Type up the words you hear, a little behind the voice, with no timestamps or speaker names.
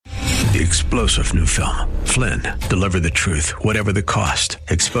The explosive new film, Flynn, deliver the truth, whatever the cost,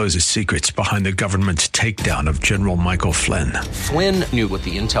 exposes secrets behind the government's takedown of General Michael Flynn. Flynn knew what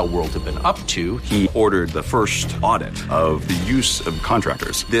the intel world had been up to. He ordered the first audit of the use of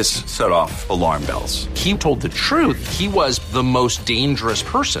contractors. This set off alarm bells. He told the truth. He was the most dangerous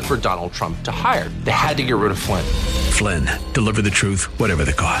person for Donald Trump to hire. They had to get rid of Flynn. Flynn, deliver the truth, whatever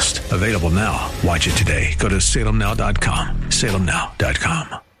the cost. Available now. Watch it today. Go to salemnow.com.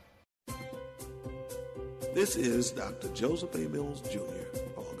 salemnow.com. This is Dr. Joseph A. Mills Jr.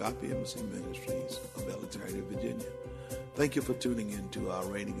 of Agape Embassy Ministries of Alexandria, Virginia. Thank you for tuning in to our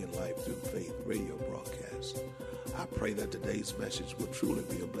Reigning in Life Through Faith radio broadcast. I pray that today's message will truly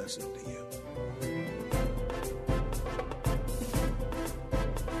be a blessing to you.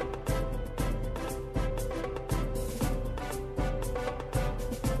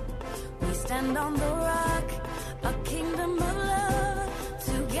 We stand on the rock, a kingdom of love.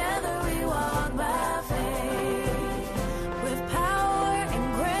 Together we walk by faith. With power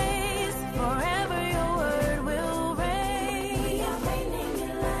and grace, forever your word will reign. We are reigning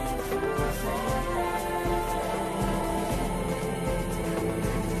in life through faith.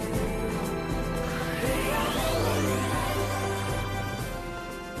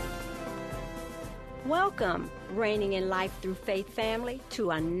 Welcome, Reigning in Life Through Faith family,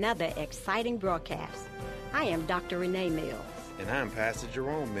 to another exciting broadcast. I am Dr. Renee Mills. And I'm Pastor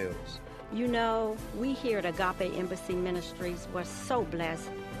Jerome Mills. You know, we here at Agape Embassy Ministries were so blessed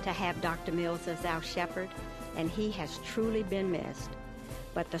to have Dr. Mills as our shepherd, and he has truly been missed.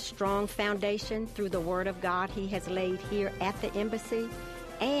 But the strong foundation through the Word of God he has laid here at the embassy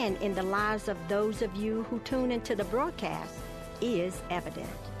and in the lives of those of you who tune into the broadcast is evident.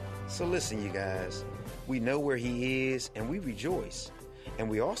 So listen, you guys, we know where he is and we rejoice. And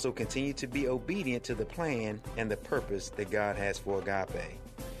we also continue to be obedient to the plan and the purpose that God has for Agape.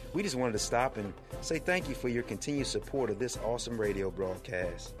 We just wanted to stop and say thank you for your continued support of this awesome radio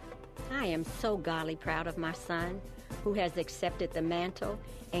broadcast. I am so godly proud of my son who has accepted the mantle,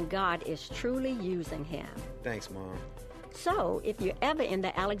 and God is truly using him. Thanks, Mom. So, if you're ever in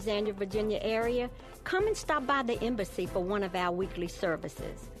the Alexandria, Virginia area, come and stop by the embassy for one of our weekly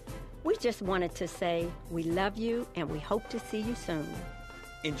services. We just wanted to say we love you and we hope to see you soon.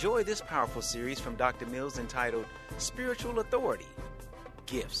 Enjoy this powerful series from Dr. Mills entitled Spiritual Authority,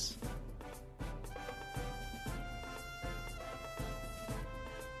 Gifts.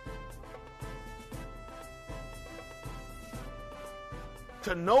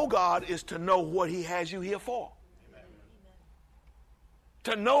 To know God is to know what he has you here for. Amen.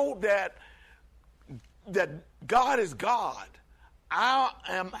 To know that God is God. I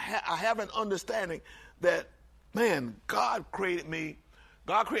have an understanding that, man, God created me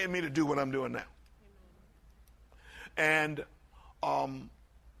to do what I'm doing now. And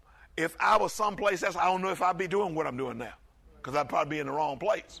if I was someplace else, I don't know if I'd be doing what I'm doing now, because I'd probably be in the wrong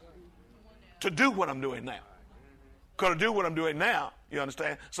place to do what I'm doing now. Because to do what I'm doing now, you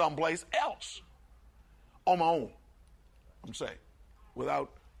understand, someplace else on my own, I'm saying,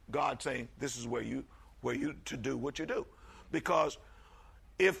 without God saying this is where you to do what you do. Because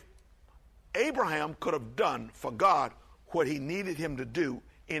if Abraham could have done for God what he needed him to do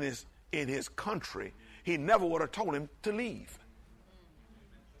in his country, he never would have told him to leave.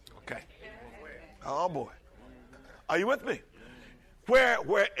 Okay. Oh boy. Are you with me?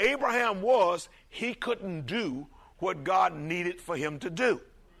 Where Abraham was, he couldn't do what God needed for him to do.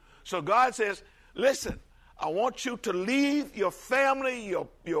 So God says, listen, I want you to leave your family, your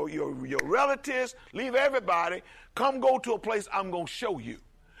relatives, leave everybody. Come go to a place I'm going to show you.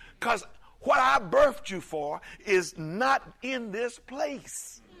 Because what I birthed you for is not in this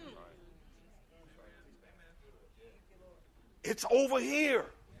place. It's over here.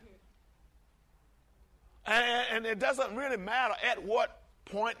 And it doesn't really matter at what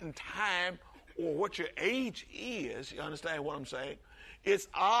point in time or what your age is. You understand what I'm saying? It's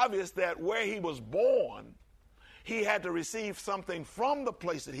obvious that where he was born, he had to receive something from the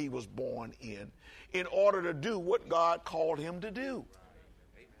place that he was born in order to do what God called him to do.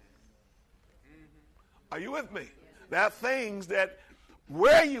 Are you with me? There are things that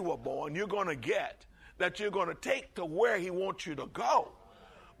where you were born, you're going to get, that you're going to take to where he wants you to go.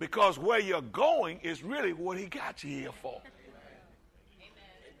 Because where you're going is really what he got you here for.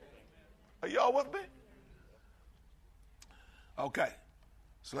 Are y'all with me? Okay.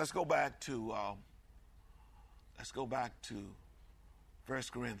 So let's go back to 1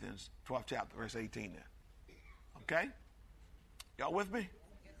 Corinthians 12th chapter, verse 18 there. Okay? Y'all with me?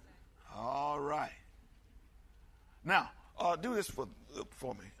 All right. Now, do this for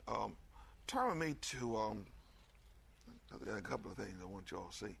me. Turn with me to a couple of things I want you all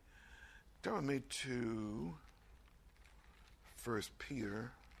to see. Turn with me to 1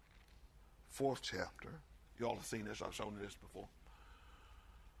 Peter, 4th chapter. You all have seen this. I've shown you this before.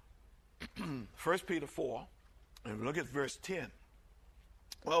 1 Peter 4, and we look at verse 10.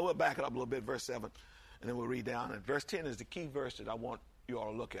 Well, we'll back it up a little bit, verse 7, and then we'll read down. And verse 10 is the key verse that I want you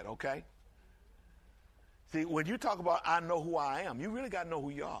all to look at, okay? See, when you talk about I know who I am, you really got to know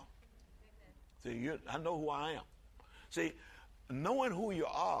who you are. See, I know who I am. See, knowing who you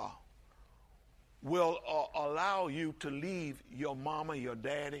are will allow you to leave your mama, your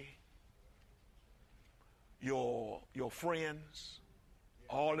daddy, your friends,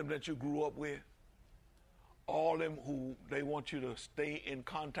 all them that you grew up with, all them who they want you to stay in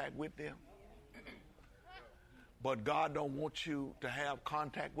contact with them. But God don't want you to have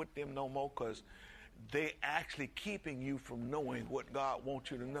contact with them no more because they actually keeping you from knowing what God wants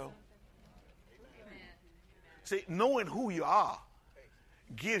you to know. See, knowing who you are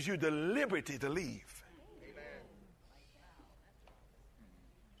gives you the liberty to leave.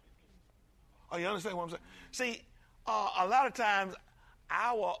 Oh, you understand what I'm saying? See, a lot of times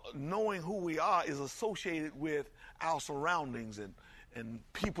our knowing who we are is associated with our surroundings and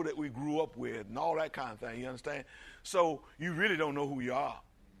people that we grew up with and all that kind of thing, you understand? So you really don't know who you are.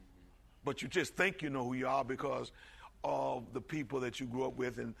 But you just think you know who you are because of the people that you grew up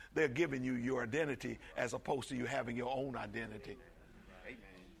with, and they're giving you your identity as opposed to you having your own identity.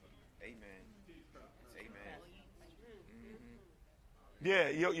 Amen. Yeah,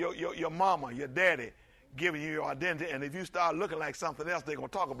 your mama, your daddy giving you your identity, and if you start looking like something else, they're going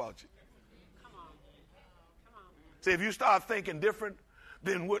to talk about you. Come on. See, if you start thinking different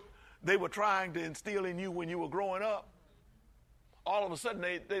than what they were trying to instill in you when you were growing up, all of a sudden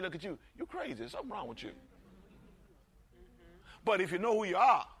they look at you. You're crazy. There's something wrong with you. But if you know who you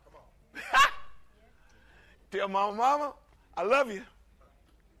are, tell mama, I love you.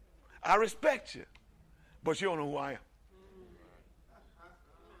 I respect you. But you don't know who I am.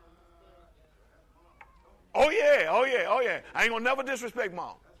 Oh, yeah. I ain't going to never disrespect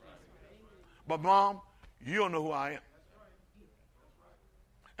mom. But mom, you don't know who I am.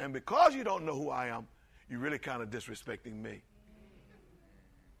 And because you don't know who I am, you're really kind of disrespecting me.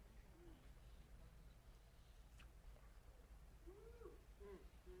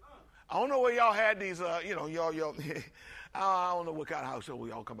 I don't know where y'all had these, y'all, I don't know what kind of household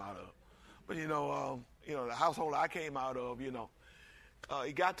we all come out of. But, the household I came out of,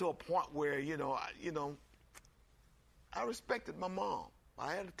 it got to a point where, I respected my mom.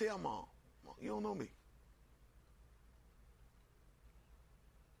 I had to tell mom, you don't know me.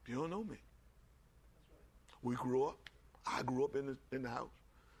 You don't know me. We grew up. I grew up in the house.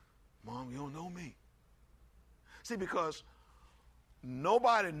 Mom, you don't know me. See, because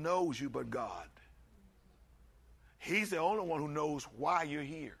nobody knows you but God. He's the only one who knows why you're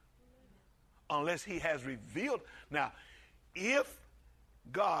here. Unless he has revealed. Now, if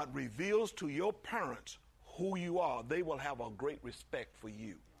God reveals to your parents who you are, they will have a great respect for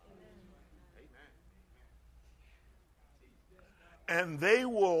you. And they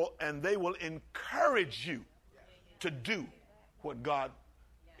will encourage you to do what God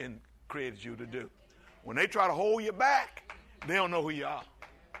created you to do. When they try to hold you back, they don't know who you are.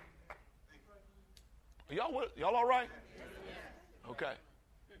 Y'all all right? Okay.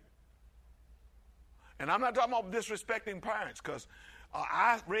 And I'm not talking about disrespecting parents, because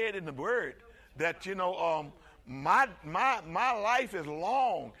I read in the Word that my life is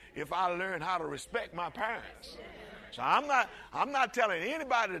long if I learn how to respect my parents. So I'm not telling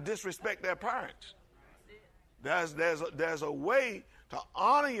anybody to disrespect their parents. There's a way to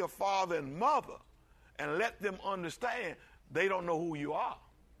honor your father and mother and let them understand they don't know who you are.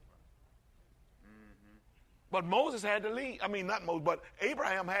 But Moses had to leave. I mean, not Moses, but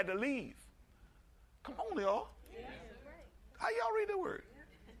Abraham had to leave. Come on, y'all. How y'all read the Word?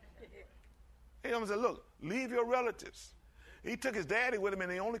 Abraham said, look, leave your relatives. He took his daddy with him,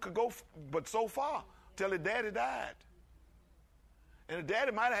 and he only could go but so far till his daddy died. And his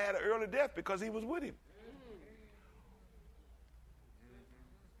daddy might have had an early death because he was with him.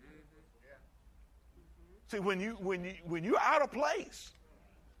 See, when you're out of place,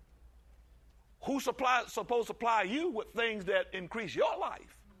 who's supposed to supply you with things that increase your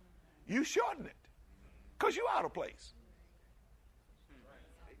life? You shorten it because you're out of place.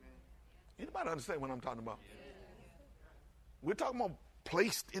 Anybody understand what I'm talking about? We're talking about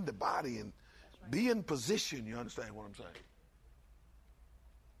placed in the body and be in position. You understand what I'm saying?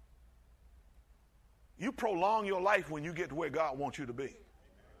 You prolong your life when you get to where God wants you to be.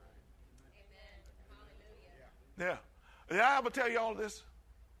 Yeah. Did I ever tell you all this?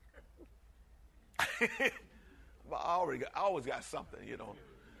 But I always got something,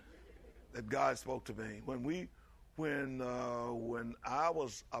 that God spoke to me when I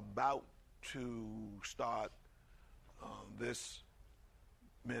was about to start this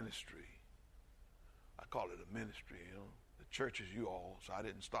ministry. I call it a ministry, you know. The church is you all, so I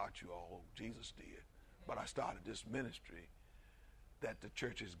didn't start you all. Jesus did. But I started this ministry that the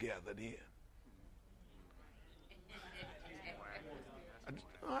church is gathered in.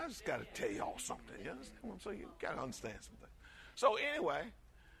 I just got to tell y'all something. You understand? So you got to understand something. So anyway,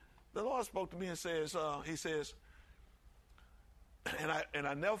 the Lord spoke to me and says, he says, and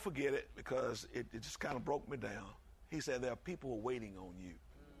I never forget it because it just kind of broke me down. He said, there are people waiting on you.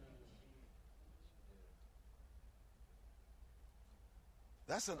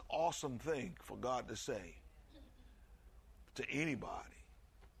 That's an awesome thing for God to say to anybody,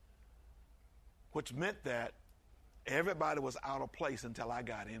 which meant that everybody was out of place until I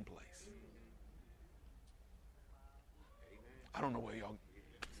got in place. I don't know where y'all,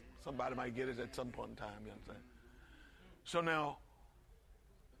 somebody might get it at some point in time, you understand? So now,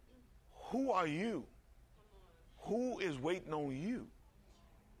 who are you? Who is waiting on you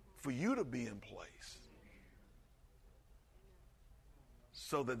for you to be in place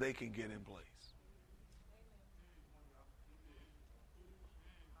so that they can get in place?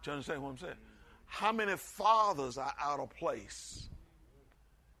 Do you understand what I'm saying? How many fathers are out of place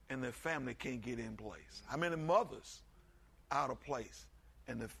and their family can't get in place? How many mothers out of place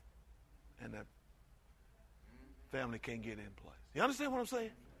and the family can't get in place? You understand what I'm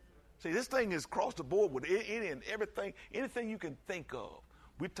saying? See, this thing is across the board with any and everything, anything you can think of.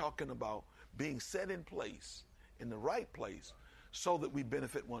 We're talking about being set in place, in the right place, so that we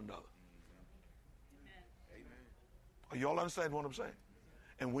benefit one another. Amen. Are you all understand what I'm saying?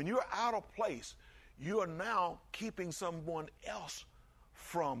 And when you're out of place, you are now keeping someone else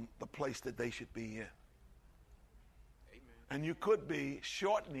from the place that they should be in. Amen. And you could be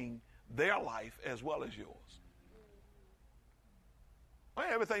shortening their life as well as yours. Well,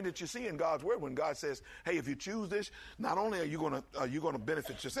 everything that you see in God's word, when God says, hey, if you choose this, not only are you going to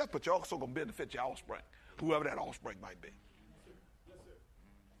benefit yourself, but you're also going to benefit your offspring, whoever that offspring might be.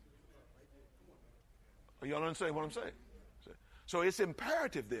 Are you all understand what I'm saying? So it's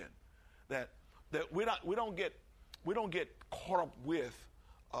imperative then that we don't get caught up with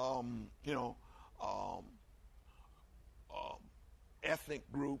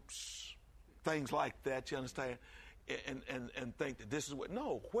ethnic groups, things like that. You understand? And think that this is what.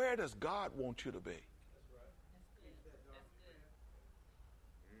 No, where does God want you to be?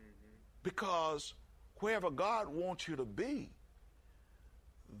 Because wherever God wants you to be,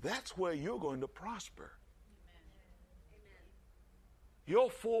 that's where you're going to prosper.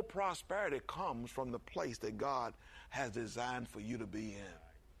 Your full prosperity comes from the place that God has designed for you to be in.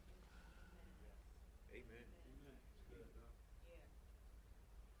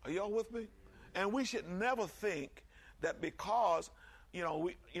 Are y'all with me? And we should never think that because,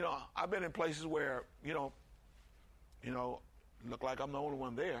 I've been in places where, look like I'm the only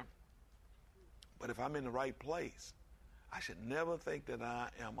one there. But if I'm in the right place, I should never think that I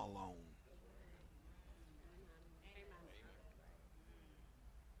am alone.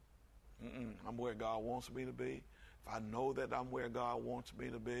 I'm where God wants me to be. If I know that I'm where God wants me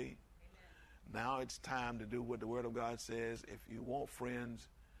to be, now it's time to do what the Word of God says. If you want friends,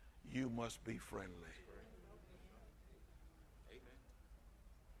 you must be friendly.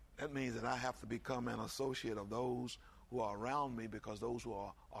 That means that I have to become an associate of those who are around me, because those who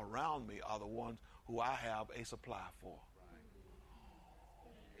are around me are the ones who I have a supply for.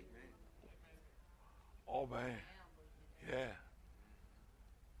 Oh, man. Yeah.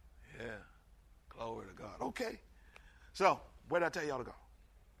 Yeah. Glory to God. Okay. So, where did I tell y'all to go?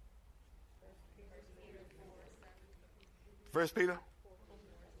 1 Peter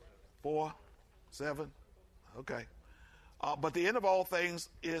 4:7. Okay. But the end of all things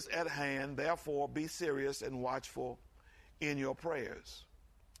is at hand. Therefore, be serious and watchful in your prayers.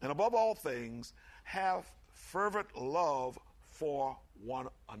 And above all things, have fervent love for one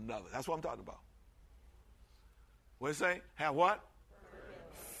another. That's what I'm talking about. What does it say? Have what?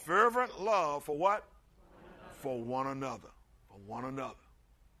 Fervent love for what? For one another. For one another.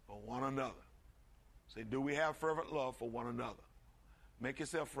 For one another. Say, do we have fervent love for one another? Make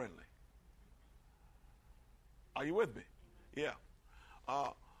yourself friendly. Are you with me? Yeah.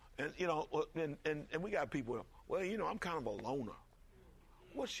 And we got people, well, I'm kind of a loner.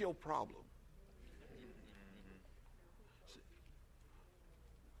 What's your problem?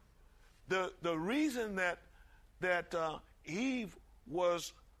 The reason that Eve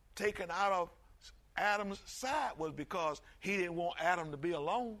was taken out of Adam's side was because he didn't want Adam to be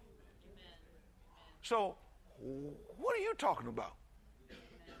alone. So, what are you talking about?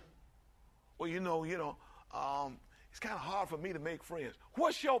 Well, it's kind of hard for me to make friends.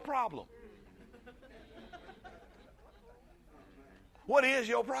 What's your problem? What is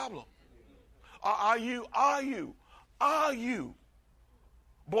your problem? Are you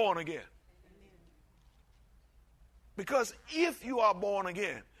born again? Because if you are born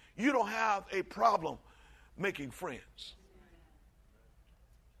again, you don't have a problem making friends.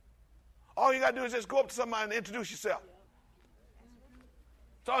 All you got to do is just go up to somebody and introduce yourself.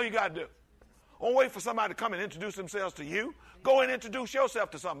 That's all you got to do. Don't wait for somebody to come and introduce themselves to you. Go and introduce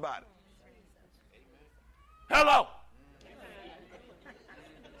yourself to somebody. Hello.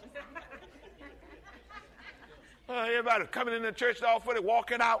 Everybody coming in the church all for it,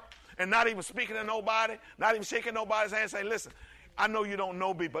 walking out and not even speaking to nobody, not even shaking nobody's hand, saying, listen, I know you don't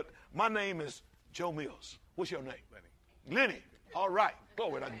know me, but my name is Joe Mills. What's your name? Lenny. All right.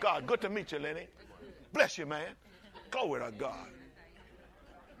 Glory to God. Good to meet you, Lenny. Bless you, man. Glory to God.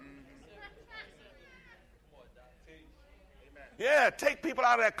 Yeah, take people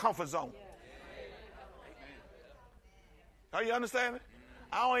out of that comfort zone. Are you understanding?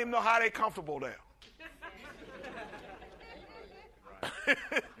 I don't even know how they're comfortable there.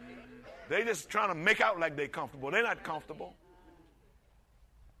 They just trying to make out like they're comfortable. They're not comfortable.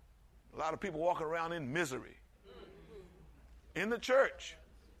 A lot of people walking around in misery. In the church.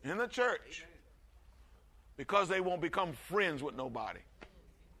 Because they won't become friends with nobody.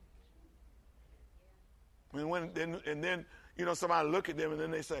 And then somebody look at them and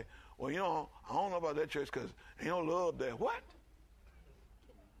then they say, well, I don't know about that church because ain't no love there. What?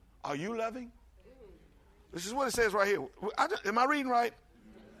 Are you loving? This is what it says right here. Am I reading right?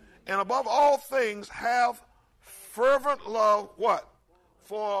 And above all things, have fervent love, what?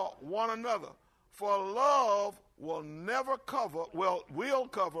 For one another. For love will never cover, will never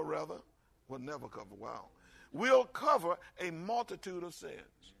cover, will cover a multitude of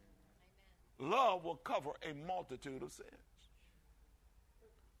sins. Love will cover a multitude of sins.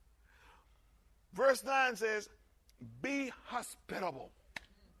 Verse 9 says, be hospitable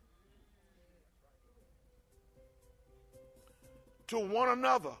to one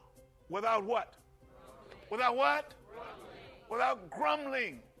another without what? Without what? Without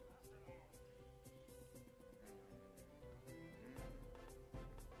grumbling.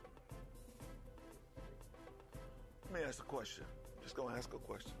 Let me ask a question. Just going to ask a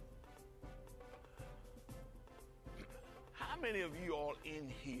question. How many of you all in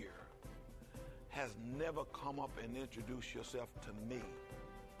here has never come up and introduced yourself to me?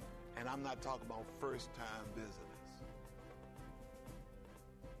 And I'm not talking about first-time visitors.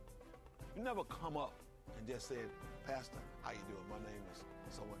 You never come up and just said, Pastor, how you doing? My name is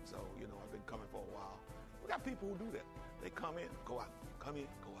so-and-so. I've been coming for a while. We got people who do that. They come in, go out. Come in,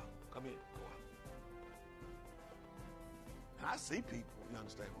 go out. Come in, go out. And I see people. You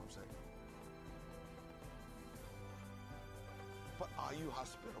understand what I'm saying? But are you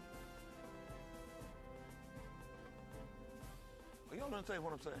hospitable? You don't understand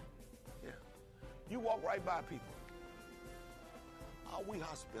what I'm saying? Yeah. You walk right by people. Are we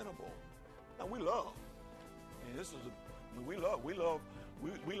hospitable? Now we love. We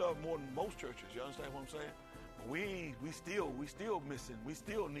love more than most churches. You understand what I'm saying? But we still missing. We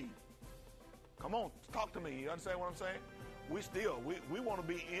still need. Come on, talk to me. You understand what I'm saying? We want to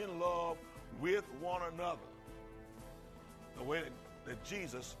be in love with one another. The way that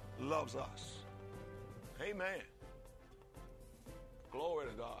Jesus loves us. Amen. Glory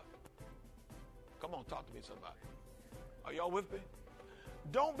to God. Come on, talk to me, somebody. Are y'all with me?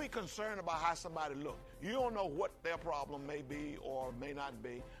 Don't be concerned about how somebody looks. You don't know what their problem may be or may not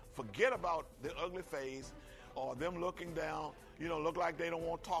be. Forget about the ugly face or them looking down, look like they don't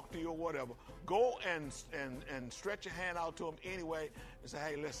want to talk to you or whatever. Go and stretch your hand out to them anyway and say,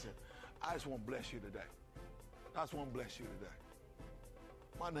 hey, listen, I just want to bless you today. I just want to bless you today.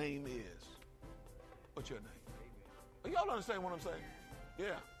 My name is, what's your name? Y'all understand what I'm saying?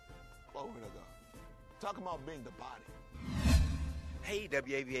 Yeah. Glory to God. Talking about being the body. Hey,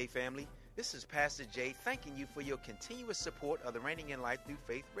 WAVA family. This is Pastor Jay thanking you for your continuous support of the Reigning in Life Through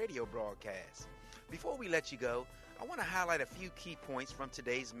Faith radio broadcast. Before we let you go, I want to highlight a few key points from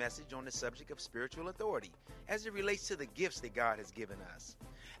today's message on the subject of spiritual authority as it relates to the gifts that God has given us.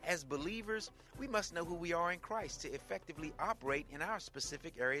 As believers, we must know who we are in Christ to effectively operate in our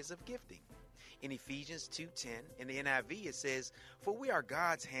specific areas of gifting. In Ephesians 2:10, in the NIV, it says, "For we are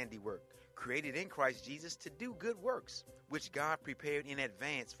God's handiwork, created in Christ Jesus to do good works, which God prepared in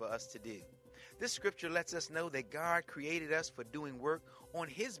advance for us to do." This scripture lets us know that God created us for doing work on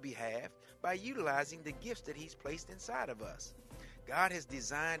His behalf by utilizing the gifts that He's placed inside of us. God has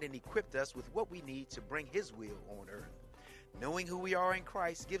designed and equipped us with what we need to bring His will on earth. Knowing who we are in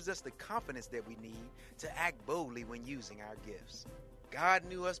Christ gives us the confidence that we need to act boldly when using our gifts. God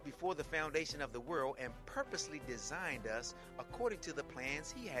knew us before the foundation of the world and purposely designed us according to the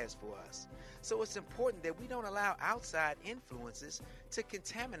plans He has for us. So it's important that we don't allow outside influences to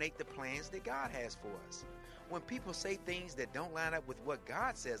contaminate the plans that God has for us. When people say things that don't line up with what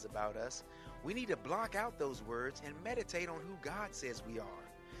God says about us, we need to block out those words and meditate on who God says we are.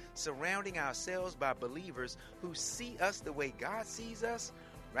 Surrounding ourselves by believers who see us the way God sees us,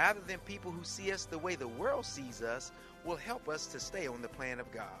 rather than people who see us the way the world sees us, will help us to stay on the plan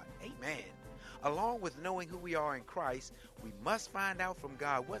of God. Amen. Along with knowing who we are in Christ, we must find out from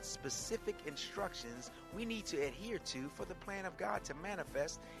God what specific instructions we need to adhere to for the plan of God to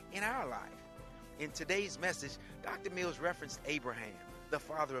manifest in our life. In today's message, Dr. Mills referenced Abraham, the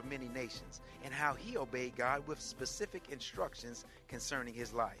father of many nations, and how he obeyed God with specific instructions concerning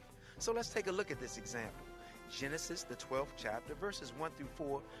his life. So let's take a look at this example. Genesis, the 12th chapter, verses 1 through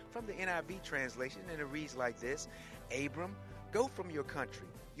 4 from the NIV translation, and it reads like this: Abram, go from your country,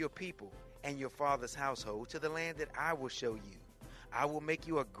 your people, and your father's household to the land that I will show you. I will make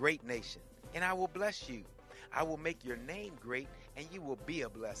you a great nation, and I will bless you. I will make your name great, and you will be a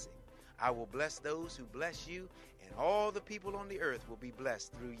blessing. I will bless those who bless you, and all the people on the earth will be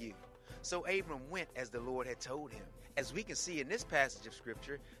blessed through you. So Abram went as the Lord had told him. As we can see in this passage of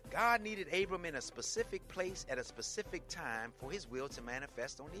Scripture, God needed Abram in a specific place at a specific time for His will to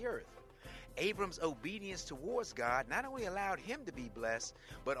manifest on the earth. Abram's obedience towards God not only allowed him to be blessed,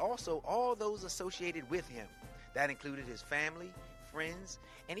 but also all those associated with him. That included his family, friends,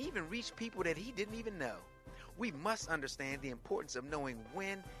 and even reached people that he didn't even know. We must understand the importance of knowing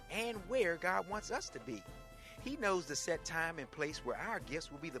when and where God wants us to be. He knows the set time and place where our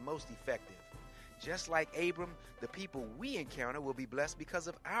gifts will be the most effective. Just like Abram, the people we encounter will be blessed because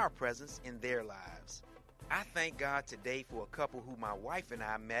of our presence in their lives. I thank God today for a couple who my wife and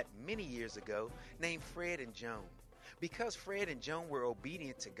I met many years ago named Fred and Joan. Because Fred and Joan were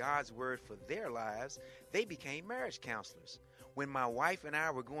obedient to God's word for their lives, they became marriage counselors. When my wife and I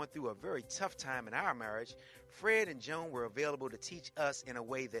were going through a very tough time in our marriage, Fred and Joan were available to teach us in a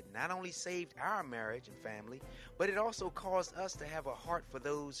way that not only saved our marriage and family, but it also caused us to have a heart for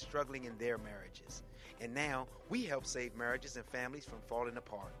those struggling in their marriages. And now we help save marriages and families from falling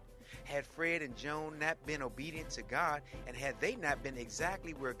apart. Had Fred and Joan not been obedient to God, and had they not been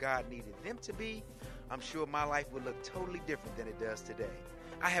exactly where God needed them to be, I'm sure my life would look totally different than it does today.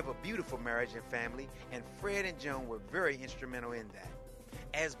 I have a beautiful marriage and family, and Fred and Joan were very instrumental in that.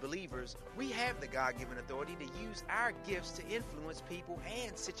 As believers, we have the God-given authority to use our gifts to influence people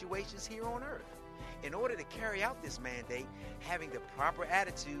and situations here on earth. In order to carry out this mandate, having the proper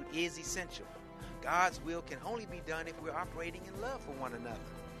attitude is essential. God's will can only be done if we're operating in love for one another.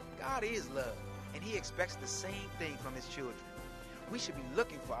 God is love, and He expects the same thing from His children. We should be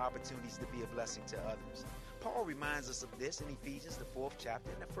looking for opportunities to be a blessing to others. Paul reminds us of this in Ephesians, the 4th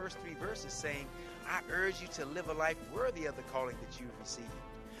chapter, in the first 3 verses, saying, I urge you to live a life worthy of the calling that you've received.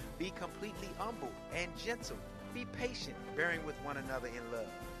 Be completely humble and gentle. Be patient, bearing with one another in love.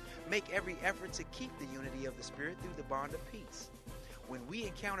 Make every effort to keep the unity of the Spirit through the bond of peace. When we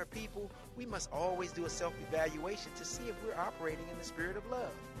encounter people, we must always do a self-evaluation to see if we're operating in the spirit of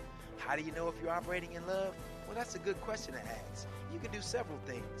love. How do you know if you're operating in love? Well, that's a good question to ask. You can do several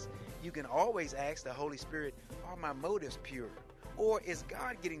things. You can always ask the Holy Spirit, are my motives pure? Or is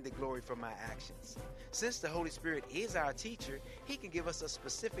God getting the glory from my actions? Since the Holy Spirit is our teacher, He can give us a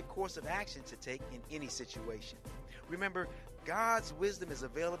specific course of action to take in any situation. Remember, God's wisdom is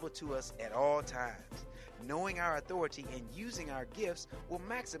available to us at all times. Knowing our authority and using our gifts will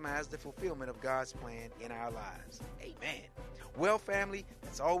maximize the fulfillment of God's plan in our lives. Amen. Well, family,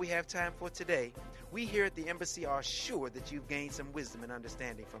 that's all we have time for today. We here at the Embassy are sure that you've gained some wisdom and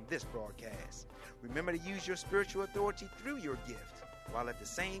understanding from this broadcast. Remember to use your spiritual authority through your gift, while at the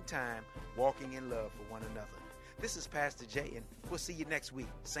same time walking in love for one another. This is Pastor Jay, and we'll see you next week.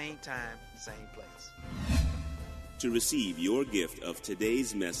 Same time, same place. To receive your gift of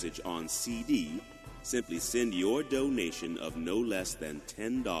today's message on CD, simply send your donation of no less than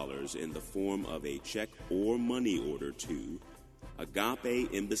 $10 in the form of a check or money order to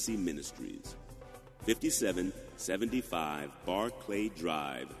Agape Embassy Ministries, 5775 Barclay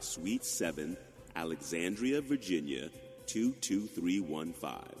Drive, Suite 7, Alexandria, Virginia,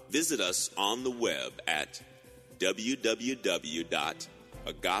 22315. Visit us on the web at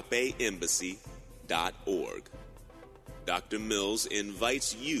www.agapeembassy.org. Dr. Mills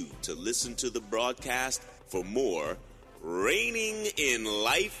invites you to listen to the broadcast for more Reigning in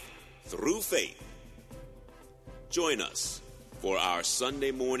Life Through Faith. Join us for our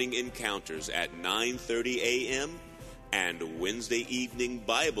Sunday morning encounters at 9:30 a.m. and Wednesday evening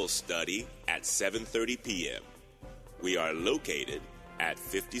Bible study at 7:30 p.m. We are located at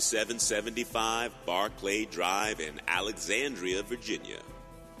 5775 Barclay Drive in Alexandria, Virginia.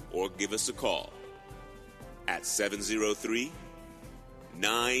 Or give us a call at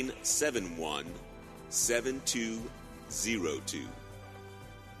 703-971-7202.